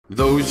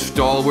those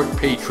stalwart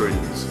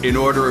patrons in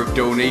order of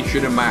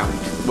donation amount,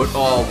 but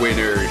all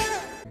winners.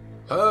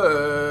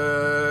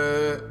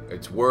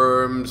 It's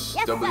Worms,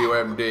 yes,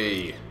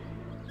 WMD.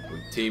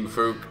 With Team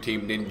Fook,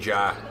 Team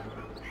Ninja,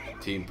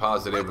 Team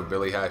Positive with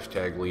Billy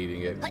Hashtag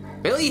leading it.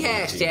 Billy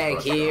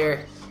Hashtag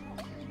here.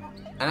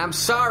 And I'm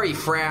sorry,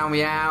 Frau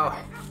Meow,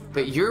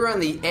 but you're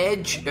on the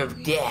edge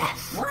of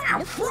death.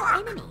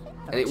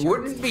 And it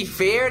wouldn't be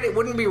fair and it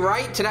wouldn't be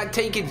right to not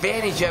take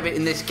advantage of it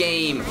in this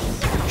game.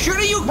 Sure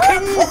you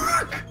can.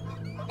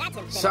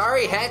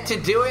 Sorry, had to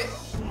do it.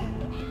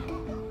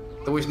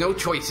 There was no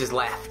choices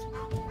left.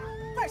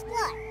 First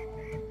blood.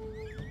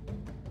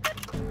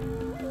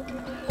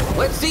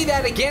 Let's see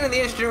that again in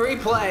the instant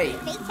replay.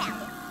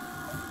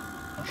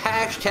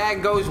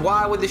 Hashtag goes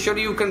wild with the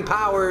Shoryuken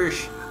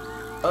powers.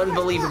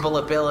 Unbelievable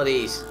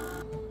abilities.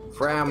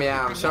 Frau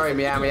Meow, I'm sorry,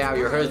 Meow Meow,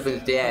 your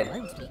husband's dead.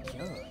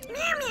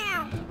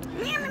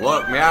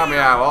 Look, Meow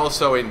Meow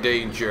also in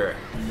danger.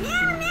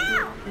 Meow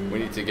meow. We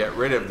need to get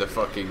rid of the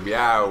fucking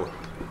Meow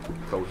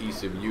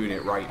cohesive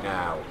unit right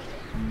now.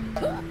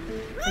 Meow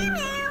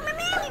meow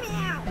meow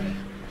meow.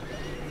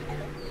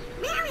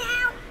 Meow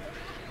meow.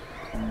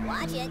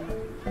 Watch it.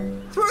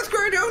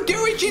 Thrusker, don't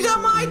do it, she's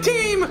on my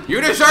team!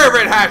 You deserve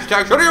it,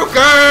 Hashtag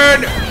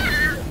Shoryuken!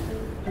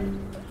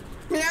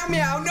 Meow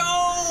Meow,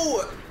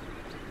 no!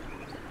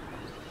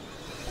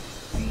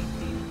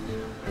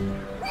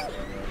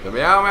 The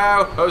Meow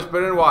Meow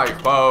husband and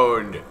wife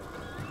boned.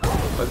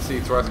 Let's see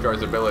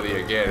Thruskar's ability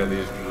again in the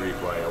instant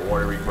replay. A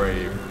watery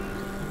grave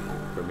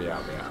for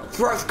Meow Meow.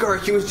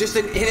 Thrusker, she was just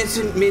an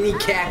innocent mini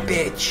cat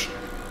bitch.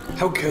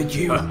 How could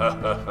you?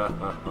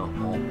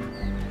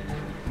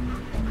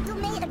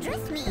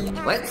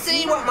 Let's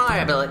see what my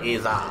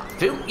abilities are.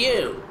 Suit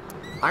you.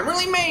 I'm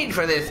really made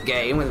for this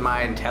game with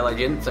my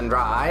intelligence and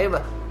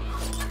drive.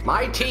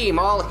 My team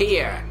all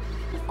here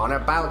on a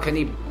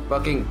balcony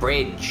fucking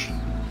bridge.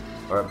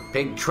 Or a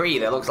big tree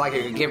that looks like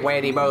it could give way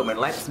any moment.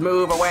 Let's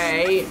move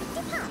away.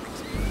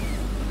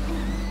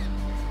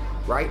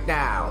 Right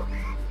now.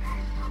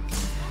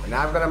 And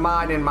I've got a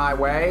mine in my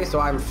way, so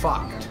I'm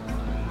fucked.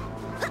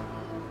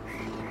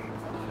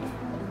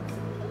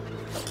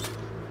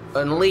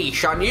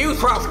 Unleash on you,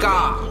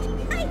 Thrusker!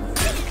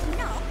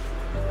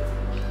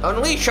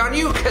 Unleash on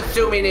you,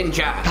 Kasumi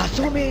Ninja!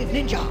 Kasumi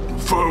Ninja!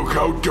 Folk,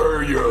 how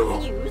dare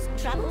you! Use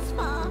travels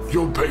fast.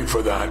 You'll pay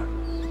for that.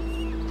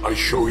 I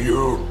show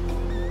you.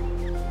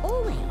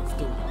 Always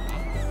do your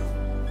best.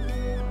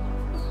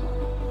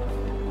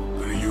 I'm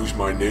gonna use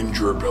my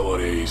ninja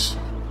abilities.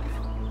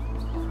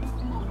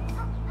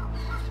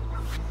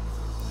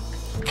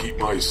 Keep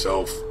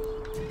myself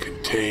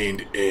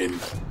contained in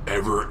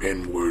ever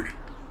inward.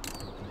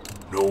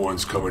 No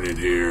one's coming in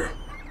here.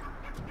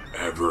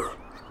 Ever.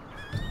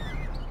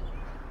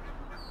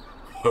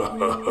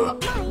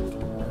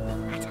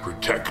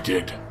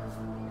 Protected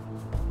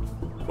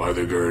by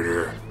the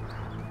girder.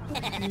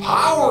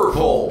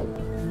 Powerful!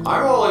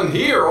 I'm all in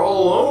here,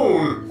 all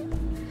alone.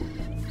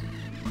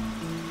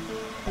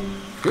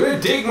 Gonna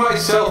dig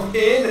myself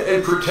in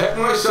and protect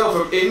myself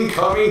from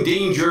incoming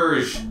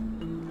dangers.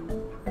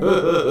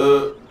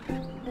 No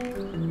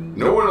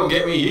one will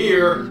get me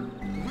here.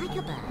 Like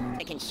a bird.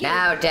 I can shoot.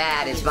 Now,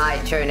 Dad, it's my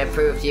turn to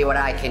prove to you what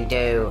I can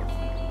do.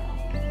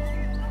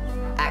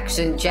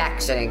 Action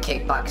Jackson and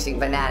Kickboxing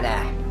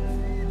Banana.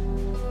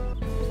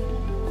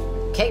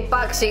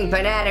 Kickboxing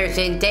Banana's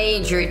in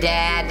danger,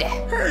 Dad.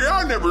 Hey,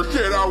 I never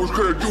said I was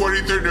gonna do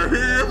anything to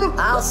him.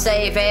 I'll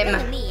save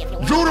him. Me if you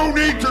want. You don't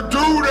need to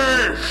do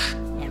this.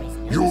 There is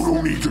no You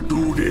don't need to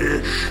do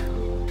this.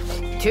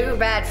 Too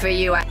bad for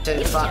you,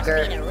 action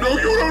fucker. No,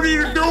 you don't need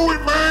to do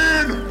it,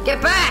 man.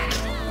 Get back!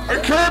 I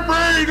can't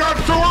breathe. Not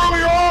so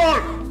early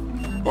on.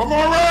 I'm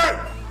all right.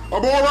 I'm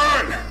all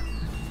right.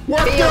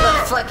 What Feel the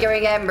the?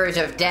 flickering embers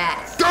of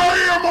death.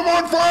 Damn, I'm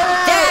on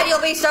fire. Dad, you'll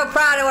be so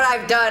proud of what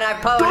I've done. I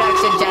pwned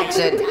Action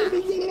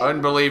Jackson.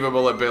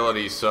 Unbelievable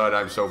abilities, son.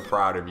 I'm so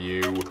proud of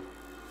you.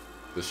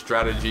 The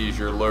strategies,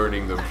 you're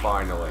learning them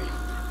finally.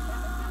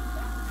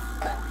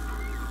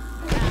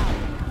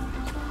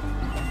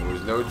 There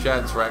was no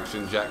chance for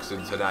Action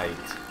Jackson tonight.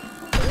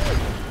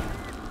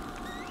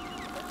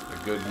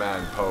 A good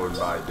man pwned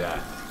by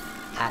death.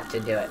 Had to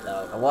do it,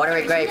 though. A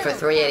watery grave for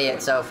 3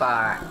 idiots so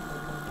far.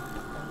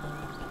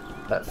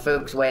 But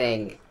Fook's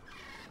winning.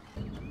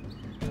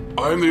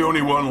 I'm the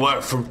only one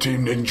left from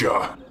Team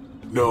Ninja.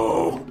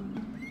 No.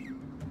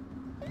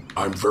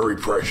 I'm very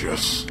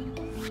precious.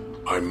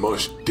 I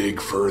must dig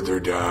further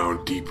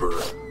down, deeper.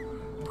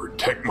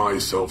 Protect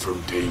myself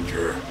from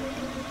danger.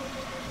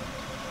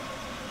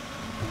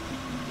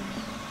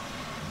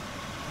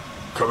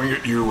 Coming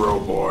at you,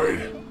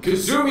 Roboid.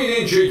 Kasumi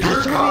Ninja,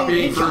 you're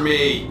copying from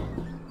me.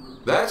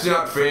 That's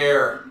not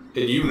fair.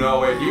 And you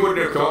know it. You wouldn't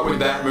have come up with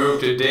that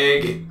move to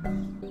dig.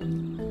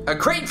 A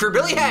crate for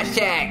Billy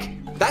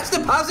Hashtag! That's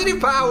the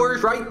positive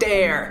powers right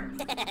there!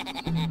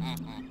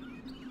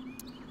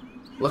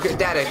 Look at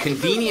that, a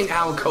convenient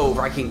alcove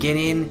I can get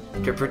in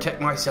to protect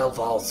myself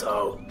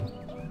also.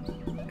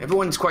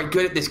 Everyone's quite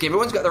good at this game.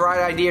 Everyone's got the right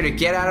idea to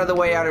get out of the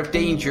way, out of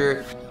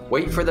danger,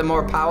 Wait for the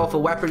more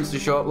powerful weapons to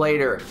show up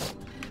later.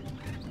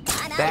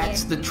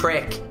 That's the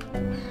trick.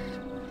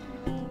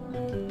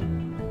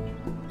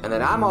 And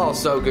then I'm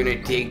also gonna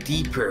dig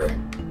deeper.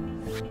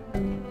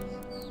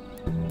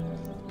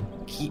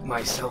 Keep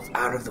myself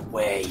out of the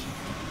way.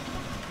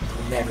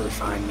 They'll never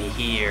find me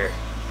here.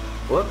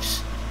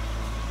 Whoops.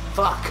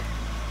 Fuck.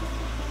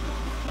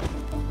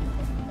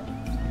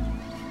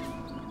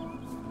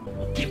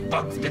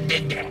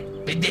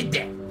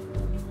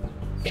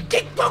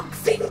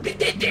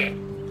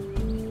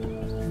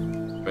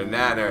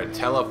 Banana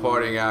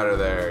teleporting out of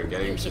there,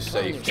 getting to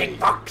safety.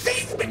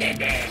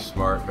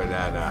 Smart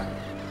banana.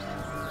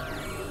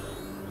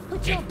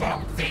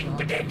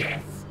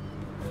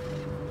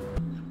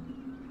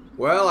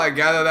 Well, I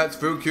gather that's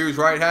Fuku's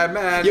right-hand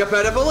man. You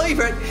better believe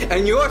it,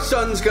 and your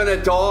son's gonna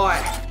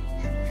die.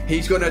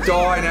 He's gonna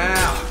die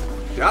now.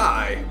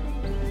 Die?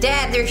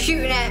 Dad, they're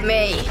shooting at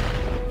me.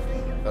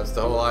 That's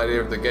the whole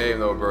idea of the game,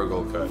 though,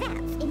 Burgle Cut.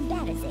 That's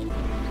embarrassing.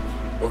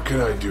 What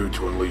can I do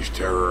to unleash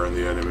terror on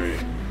the enemy?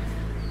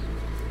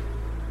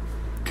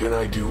 Can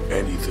I do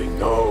anything?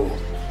 No.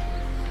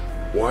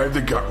 Why have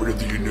they got rid of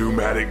the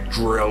pneumatic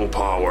drill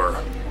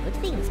power? Good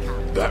things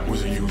come. That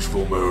was a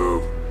useful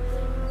move.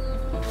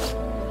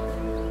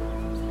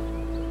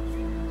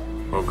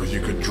 Oh, because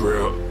you could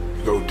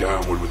go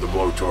downward with the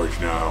blowtorch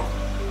now.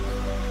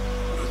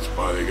 That's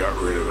why they got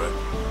rid of it.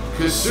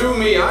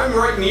 Kasumi, I'm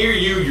right near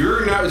you.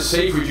 You're not as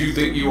safe as you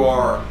think you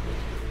are.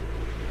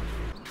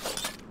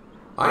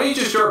 I need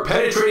to start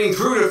penetrating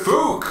through to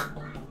Fook.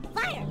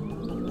 Fire!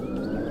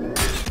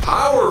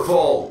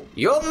 Powerful.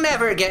 You'll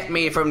never get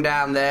me from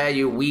down there,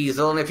 you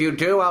weasel, and if you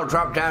do, I'll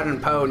drop down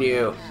and pwn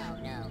you. Oh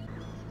no.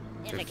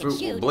 If I If can Fook will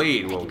shoot,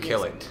 bleed, I we'll can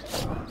kill use it.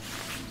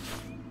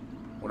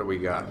 What do we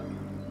got?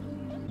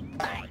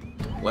 Fire.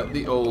 Let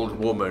the old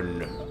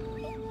woman.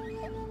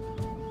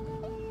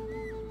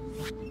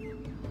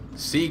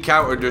 Seek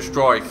out and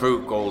destroy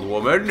Fook, old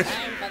woman.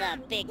 Time for the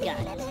big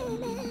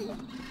guns.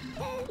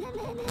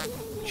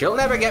 She'll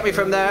never get me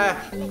from there.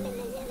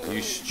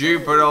 You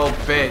stupid old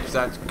bitch,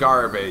 that's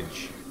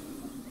garbage.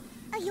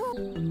 Are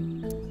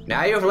you?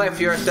 Now you've left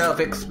yourself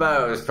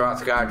exposed,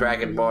 Throthgar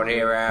Dragonborn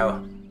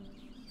hero.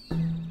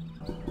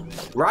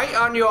 Right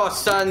on your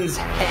son's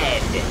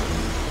head.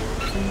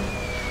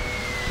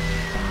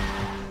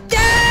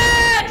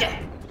 Dad!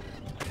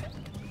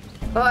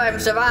 Oh, I'm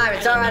surviving.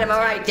 It's alright, I'm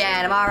alright,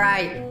 Dad. I'm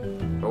alright.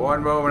 For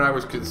one moment I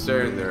was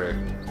concerned there,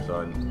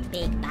 son.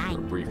 Big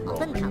bang. Brief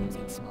Often moment. comes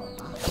in small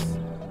parts.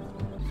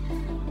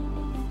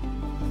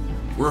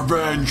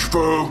 Revenge,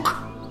 folk!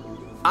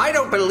 I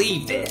don't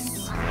believe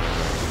this.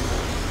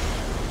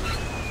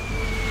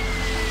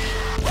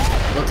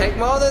 It'll take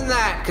more than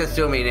that,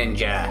 Kasumi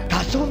Ninja.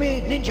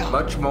 Kasumi Ninja.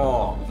 Much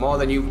more. More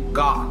than you've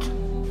got.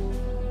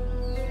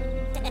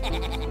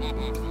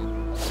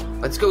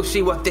 Let's go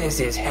see what this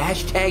is.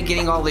 Hashtag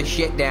getting all this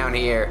shit down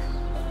here.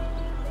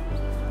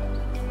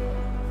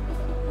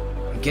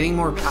 I'm getting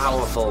more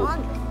powerful.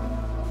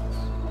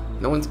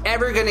 No one's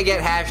ever gonna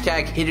get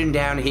hashtag hidden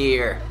down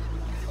here.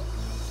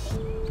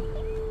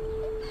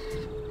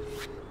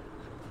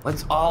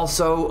 Let's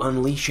also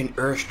unleash an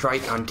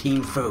Earthstrike on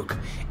Team Fook.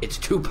 It's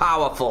too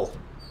powerful.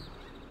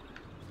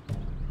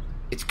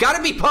 It's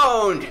gotta be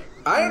pwned!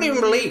 I don't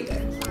even believe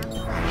that.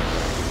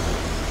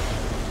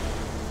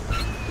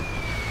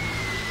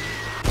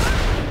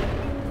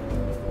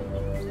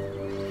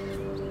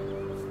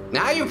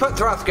 Now you put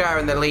Throthgar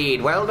in the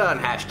lead. Well done,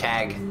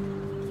 hashtag.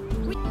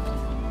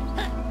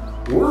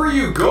 Where are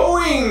you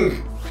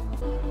going?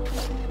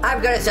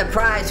 I've got a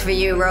surprise for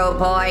you,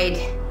 Roboid.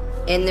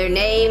 In the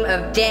name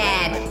of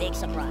Dad. Big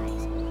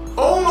surprise.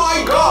 Oh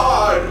my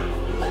god!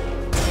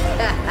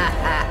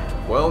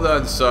 Well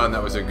done, son.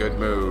 That was a good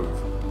move.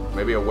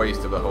 Maybe a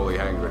waste of the holy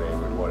hand grenade,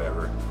 but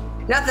whatever.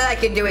 Nothing I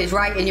can do is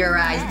right in your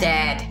eyes,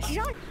 Dad.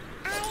 John,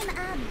 I'm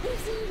a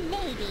busy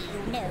lady,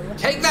 you know.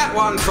 Take that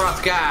one,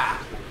 Throthgar!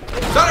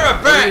 Son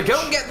of a And you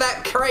bitch! don't get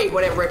that crate,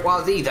 whatever it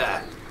was,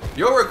 either.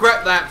 You'll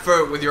regret that,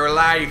 Fook, with your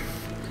life.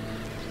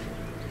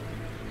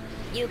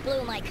 You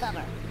blew my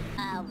cover.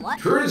 What?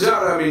 Turns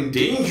out I'm in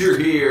danger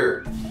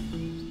here.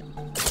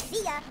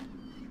 See ya.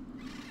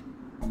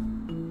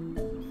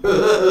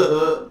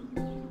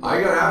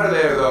 I got out of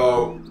there,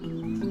 though.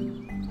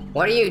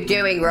 What are you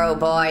doing,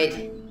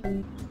 Roboid?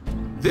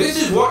 This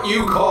is what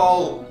you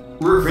call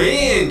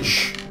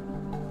revenge.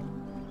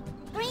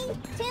 3,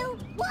 2,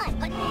 1.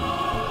 But...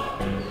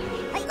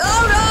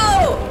 Oh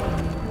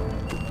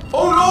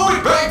Oh no,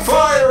 it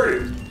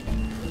backfired!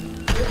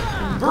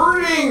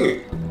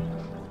 Burning!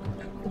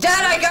 no!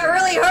 Dad, I got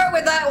really hurt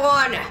with that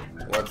one!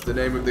 What's the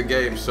name of the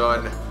game,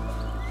 son?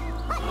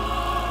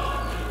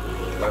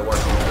 Don't watch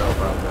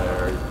yourself out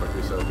there. You put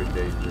yourself in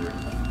danger.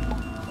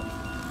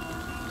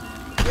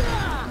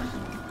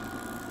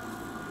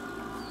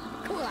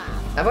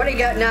 I've only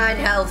got 9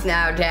 health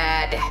now,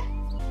 Dad.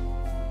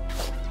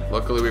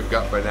 Luckily, we've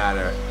got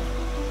Banana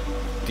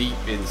deep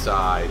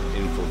inside,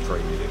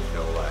 infiltrated it,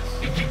 no less.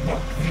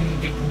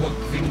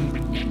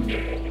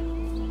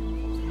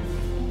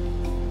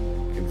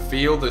 Can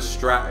feel the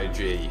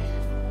strategy.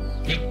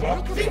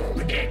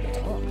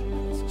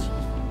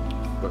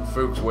 But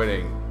Fook's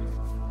winning.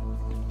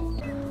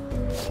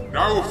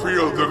 Now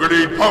feel the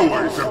great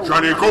powers of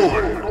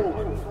Tyrannicon.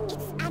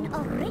 An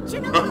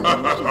original.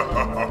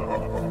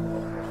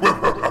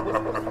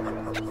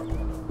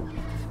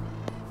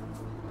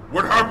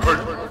 What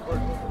happened?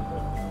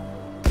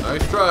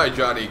 Nice try,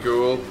 Johnny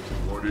Cool.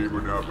 What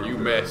even happened? You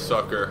missed,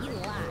 sucker.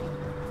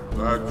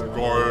 That's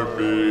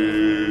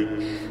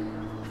garbage.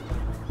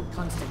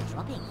 Constant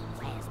dropping.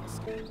 Where's the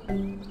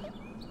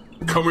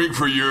scoop? Coming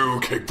for you,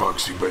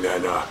 kickboxing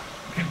banana.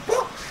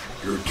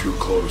 You're too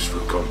close for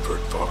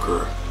comfort,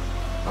 fucker.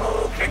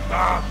 Oh,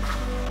 kickbox!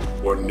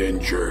 One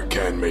ninja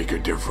can make a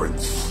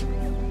difference.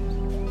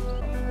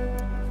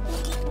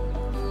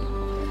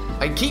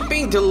 I keep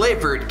being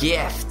delivered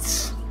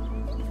gifts.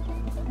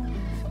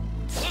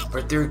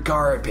 But they're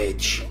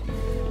garbage.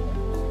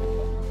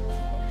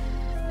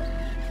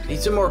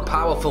 Need some more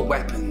powerful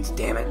weapons,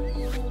 damn it.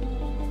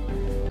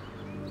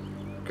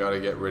 Gotta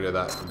get rid of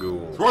that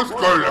ghoul.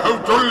 Swastika, how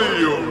tall are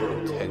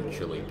you?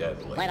 Potentially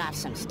deadly. Let off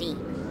some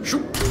steam.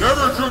 Shoot!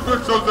 Never shoot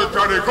missiles at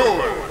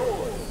Tyrannicon!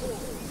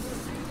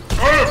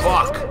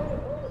 Fuck!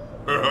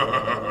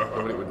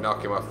 Nobody would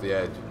knock him off the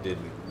edge. It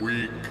didn't.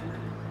 Weak.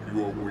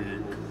 You are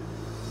weak.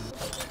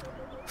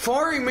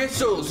 Firing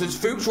missiles is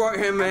Fook's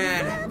right-hand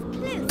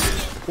man.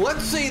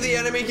 Let's see the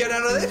enemy get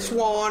out of this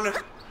one.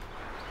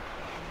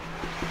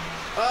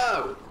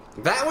 Oh,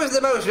 that was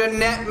the most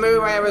inept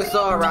move I ever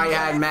saw,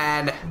 right-hand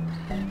man.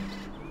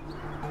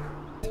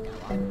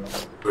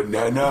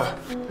 Banana,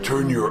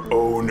 turn your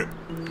own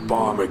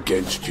bomb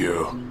against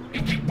you.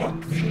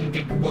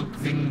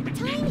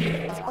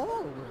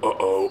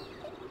 Uh-oh.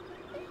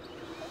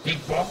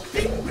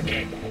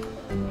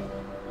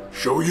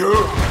 Show you?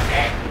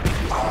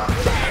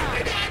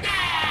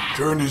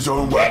 Turn his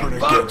own weapon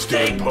against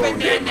his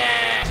opponent.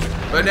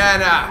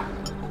 Banana!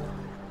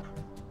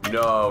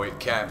 No, it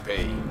can't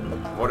be.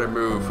 What a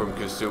move from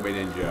Kasumi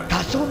Ninja.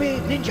 Kasumi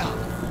Ninja.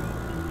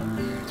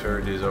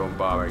 Turned his own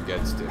bomb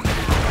against him.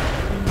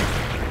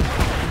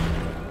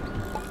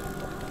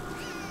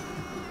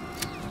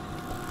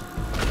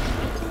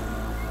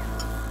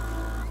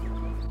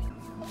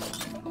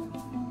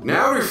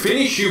 Now to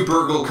finish you,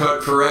 Burgle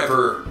Cut,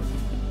 forever.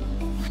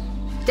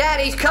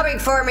 Daddy's coming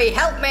for me.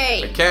 Help I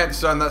me. can't,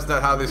 son. That's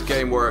not how this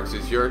game works.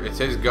 It's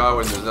his go,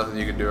 and there's nothing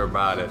you can do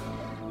about it.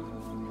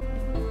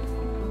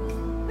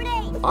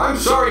 Grenade. I'm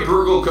sorry,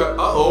 Burgle Cut.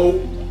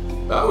 Uh-oh.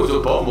 That was a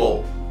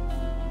bumble.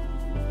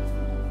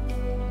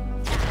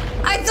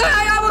 I thought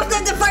I almost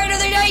had to fight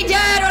another day,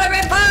 Dad, when I'm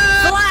in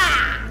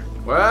Blah!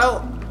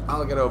 Well,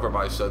 I'll get over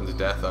my son's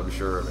death, I'm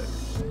sure of it.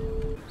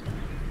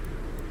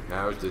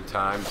 Now's the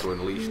time to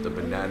unleash the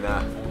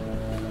banana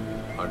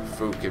on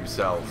Fook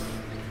himself.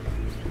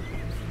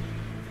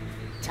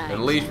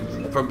 Unleashed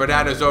from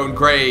Banana's own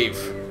grave.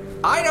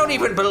 I don't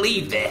even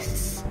believe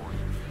this.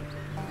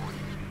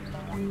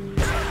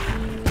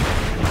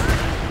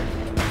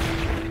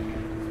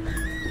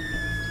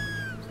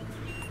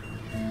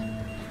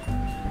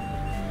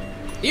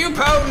 You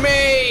pwned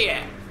me!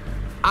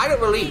 I don't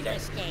believe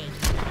this.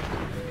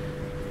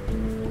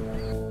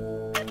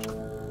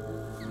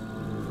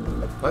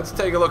 Let's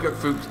take a look at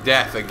Fook's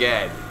death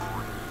again.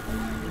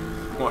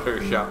 What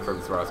a shot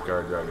from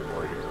Throthgar Dragon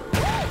Warrior.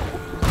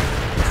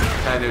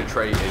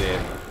 Penetrated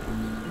him.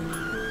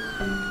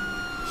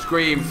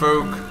 Scream,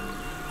 Fook.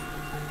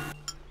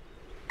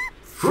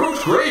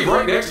 Fook's grave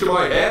right next to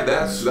my head.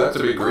 That's a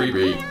bit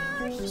creepy.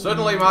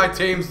 Suddenly my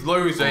team's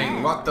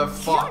losing. What the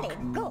fuck?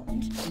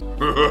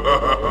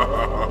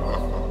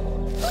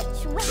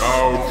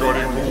 Now,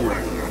 Johnny Cool,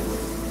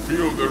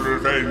 feel the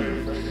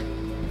revenge.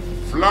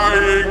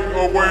 Flying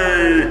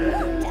away.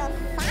 A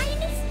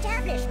fine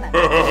establishment.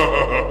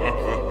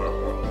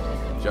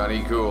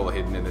 Johnny Cool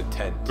hidden in a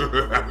tent.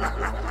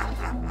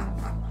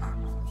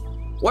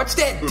 What's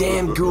that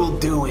damn ghoul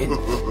doing?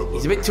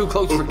 He's a bit too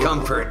close for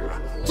comfort.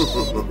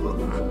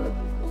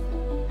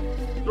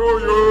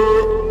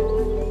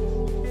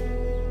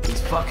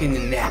 He's fucking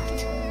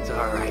inept. It's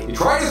alright. He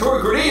tried to throw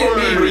a grenade at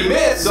me, but he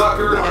missed,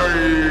 sucker.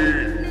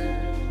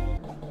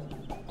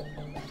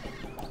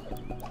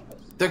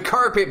 The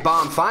carpet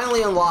bomb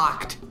finally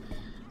unlocked.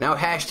 Now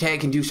hashtag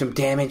can do some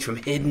damage from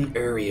hidden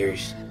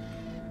areas.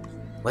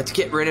 Let's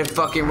get rid of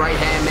fucking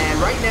right-hand man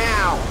right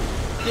now.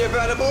 You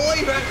better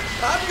believe it.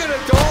 I'm gonna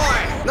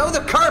die. No,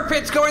 the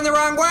carpet's going the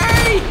wrong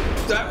way.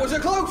 That was a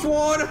close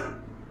one.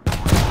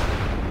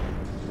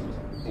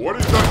 What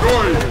is that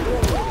noise?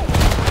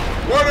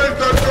 What is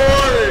that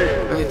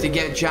I have to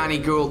get Johnny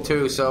Gould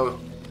too, so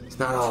it's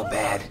not all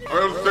bad. noise?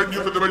 I'll send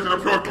you to the dimension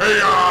of pure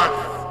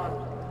chaos.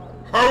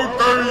 How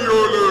dare you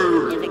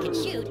lose? If it can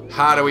shoot.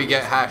 How do we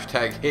get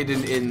hashtag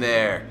hidden in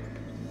there?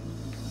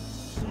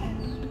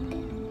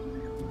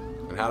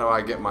 And how do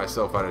I get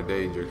myself out of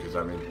danger? Because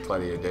I'm in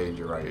plenty of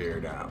danger right here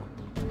now.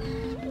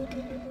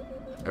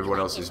 Everyone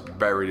else is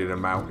buried in a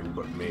mountain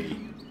but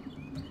me.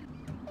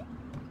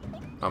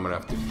 I'm gonna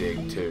have to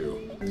dig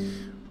too.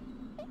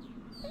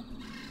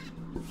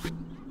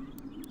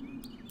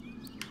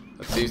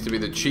 Let's Seems to be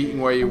the cheating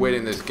way you win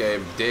in this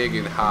game. Dig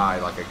and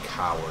hide like a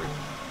coward.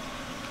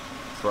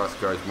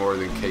 Thruskar is more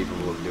than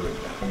capable of doing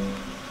that.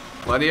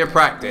 Plenty of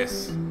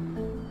practice.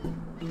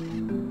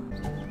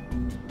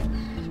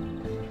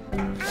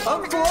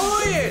 I'm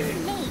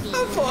flying!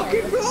 I'm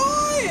fucking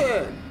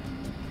flying!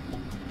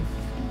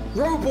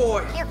 Road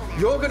boy,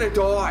 you're gonna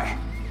die.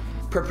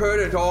 Prepare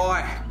to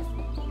die.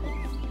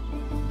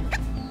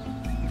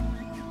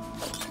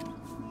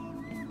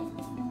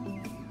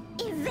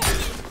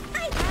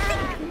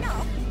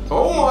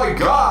 Oh my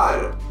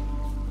god!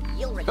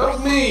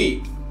 Help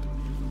me!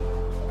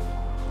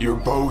 You're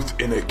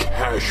both in a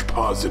cash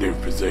positive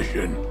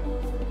position.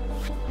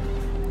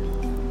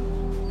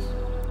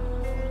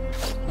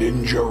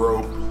 Ninja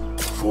rope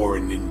for a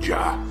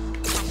ninja.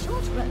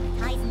 Short rope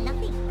ties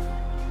nothing.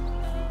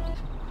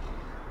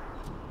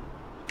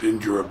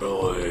 Ninja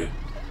ability.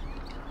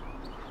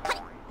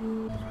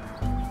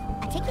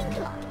 A ticking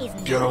clock is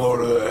Get a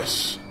load of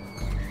this.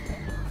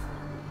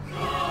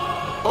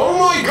 Oh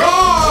my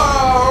god!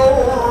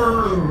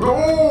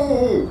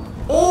 No!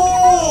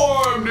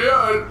 Oh, I'm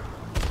dead!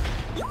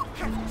 You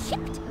have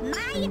chipped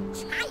my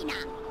china.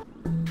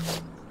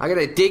 I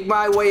gotta dig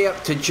my way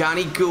up to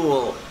Johnny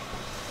Ghoul.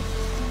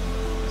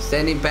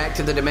 Sending back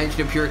to the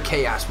dimension of pure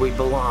chaos where he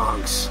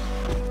belongs.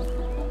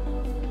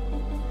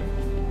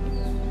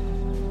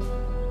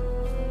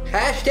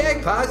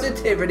 Hashtag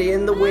positivity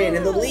in the win,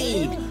 in the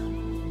lead.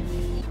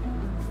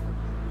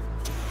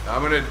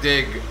 I'm gonna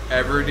dig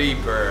ever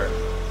deeper.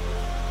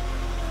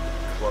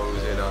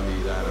 Close in on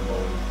these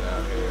animals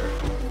down here.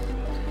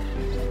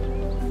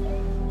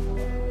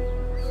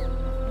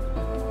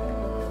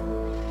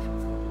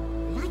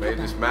 Made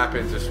this map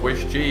into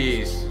Swiss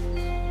cheese.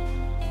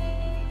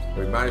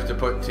 We managed to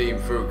put Team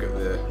Fook at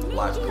the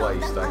last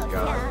place, thank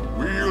God.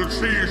 We'll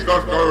seize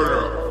that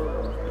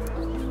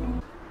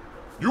girl.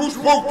 You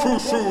spoke too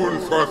soon,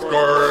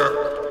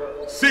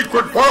 Thruskar.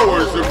 Secret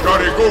powers of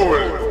Johnny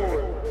Ghoul.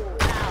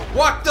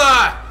 What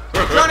the?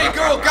 Johnny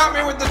Ghoul got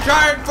me with the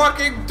giant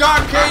fucking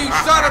donkey, you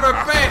son of a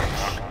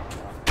bitch!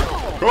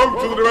 Come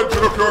to the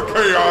dimension of your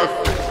chaos.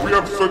 We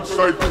have such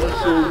sight to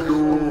show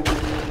you.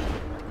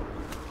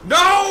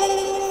 No!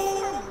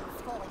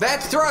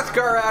 That's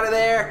Thruskar out of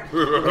there.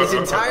 His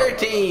entire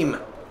team.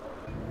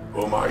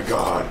 Oh my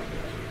god.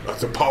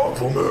 That's a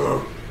powerful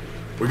move.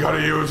 We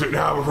gotta use it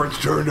now before it's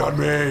turned on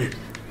me.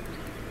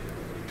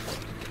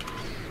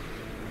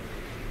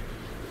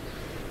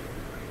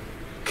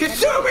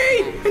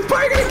 Kasumi! He's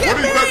probably gonna get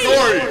What me! is that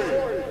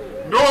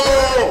noise? No!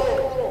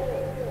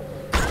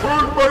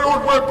 Turn my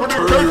own weapon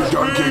against me!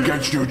 Turn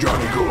against you,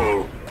 Johnny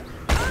Ghoul.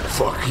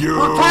 Fuck you!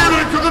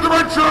 Returning to the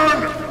dimension!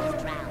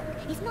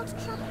 It's not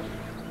trouble.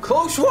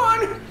 Close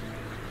one!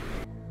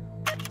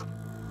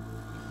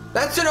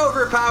 That's an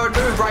overpowered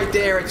move right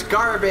there. It's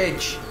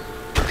garbage.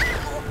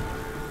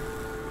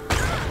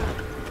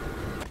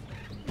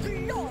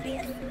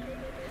 Glorious.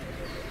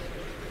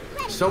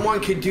 Someone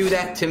could do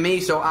that to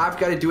me, so I've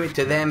got to do it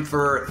to them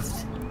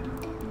first.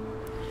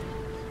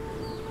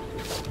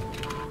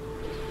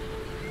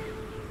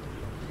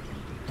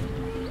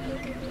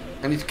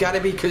 And it's got to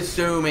be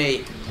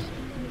Kasumi.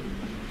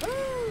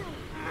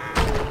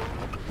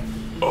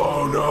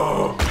 Oh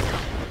no!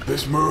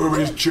 This move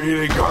is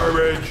cheating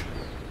garbage!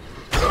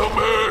 Help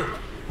me!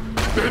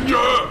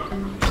 Ninja!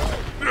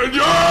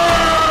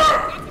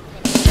 Ninja!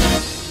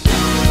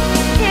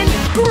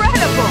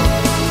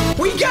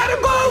 Incredible! We got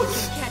them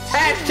both!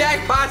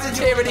 Hashtag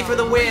positivity for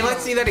the win.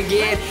 Let's see that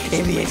again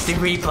in the instant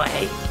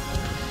replay.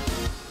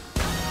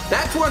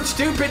 That's one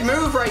stupid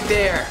move right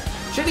there.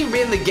 Shouldn't even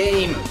be in the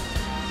game.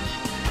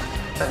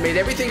 That made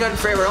everything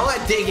unfair, but all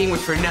that digging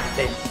was for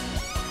nothing.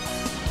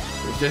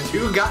 It was just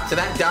who got to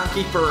that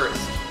donkey first.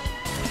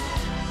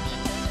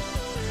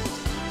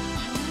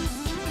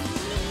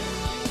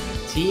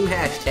 Team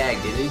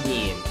hashtag did it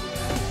again.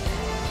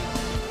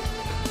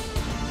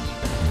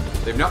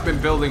 They've not been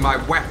building my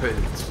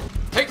weapons.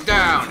 Take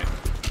down!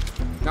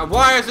 Now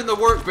why hasn't the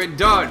work been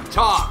done?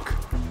 Talk!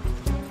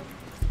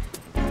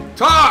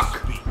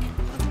 Talk!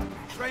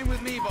 Train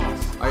with me,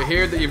 boss. I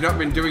hear that you've not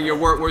been doing your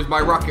work. Where's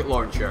my rocket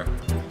launcher?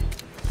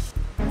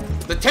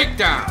 The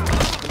takedown!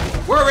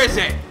 Where is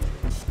it?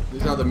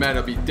 This is how the men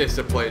will be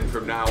disciplined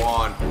from now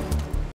on.